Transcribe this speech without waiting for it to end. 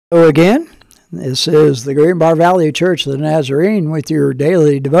Hello again. This is the Greenbrier Valley Church of the Nazarene with your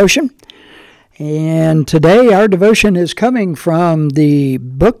daily devotion. And today our devotion is coming from the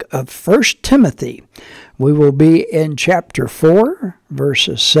book of 1 Timothy. We will be in chapter 4,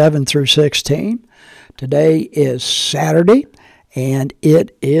 verses 7 through 16. Today is Saturday, and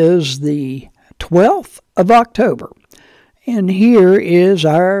it is the 12th of October. And here is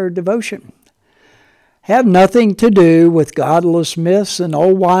our devotion. Have nothing to do with godless myths and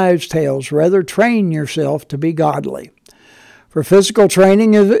old wives' tales. Rather, train yourself to be godly. For physical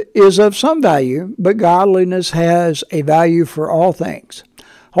training is of some value, but godliness has a value for all things,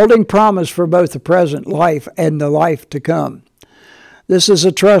 holding promise for both the present life and the life to come. This is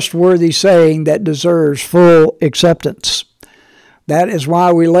a trustworthy saying that deserves full acceptance. That is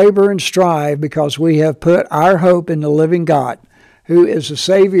why we labor and strive, because we have put our hope in the living God, who is the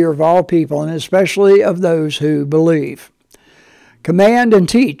Savior of all people, and especially of those who believe. Command and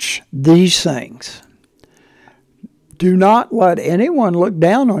teach these things. Do not let anyone look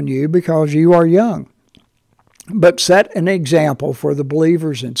down on you because you are young, but set an example for the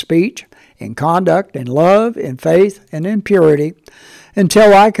believers in speech, in conduct, in love, in faith, and in purity.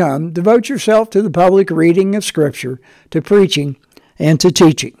 Until I come, devote yourself to the public reading of Scripture, to preaching, and to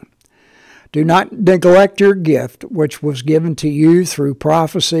teaching. Do not neglect your gift, which was given to you through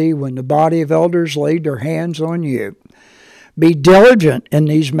prophecy when the body of elders laid their hands on you. Be diligent in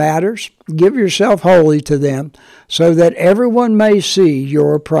these matters. Give yourself wholly to them, so that everyone may see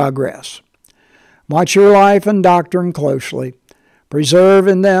your progress. Watch your life and doctrine closely. Preserve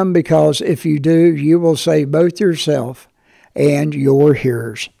in them, because if you do, you will save both yourself and your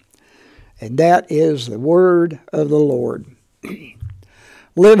hearers. And that is the word of the Lord.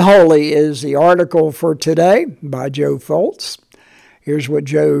 Live Holy is the article for today by Joe Foltz. Here's what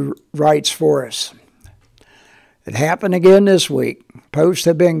Joe writes for us. It happened again this week. Posts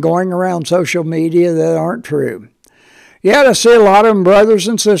have been going around social media that aren't true. Yet I see a lot of them brothers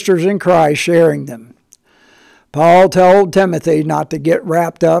and sisters in Christ sharing them. Paul told Timothy not to get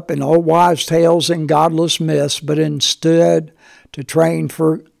wrapped up in old wives' tales and godless myths, but instead to train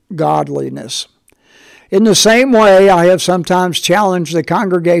for godliness. In the same way, I have sometimes challenged the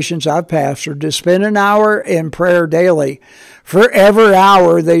congregations I've pastored to spend an hour in prayer daily for every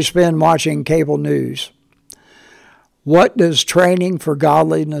hour they spend watching cable news. What does training for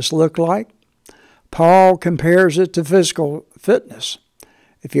godliness look like? Paul compares it to physical fitness.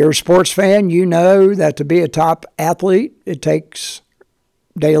 If you're a sports fan, you know that to be a top athlete, it takes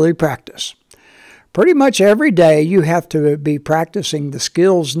daily practice. Pretty much every day you have to be practicing the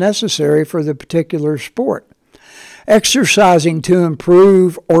skills necessary for the particular sport. Exercising to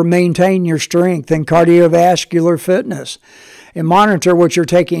improve or maintain your strength and cardiovascular fitness, and monitor what you're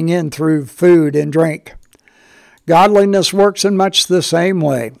taking in through food and drink. Godliness works in much the same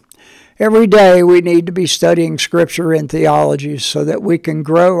way. Every day we need to be studying Scripture and theology so that we can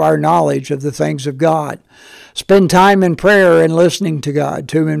grow our knowledge of the things of God. Spend time in prayer and listening to God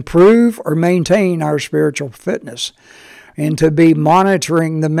to improve or maintain our spiritual fitness, and to be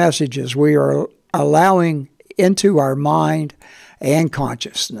monitoring the messages we are allowing into our mind and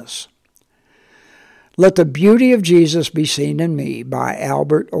consciousness. Let the Beauty of Jesus Be Seen in Me by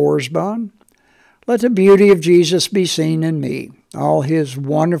Albert Orsbon. Let the beauty of Jesus be seen in me, all his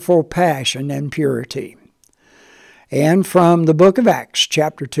wonderful passion and purity. And from the book of Acts,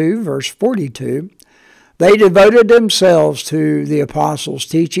 chapter 2, verse 42, they devoted themselves to the apostles'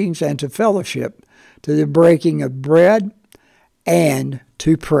 teachings and to fellowship, to the breaking of bread, and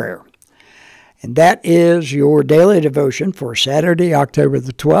to prayer. And that is your daily devotion for Saturday, October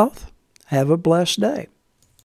the 12th. Have a blessed day.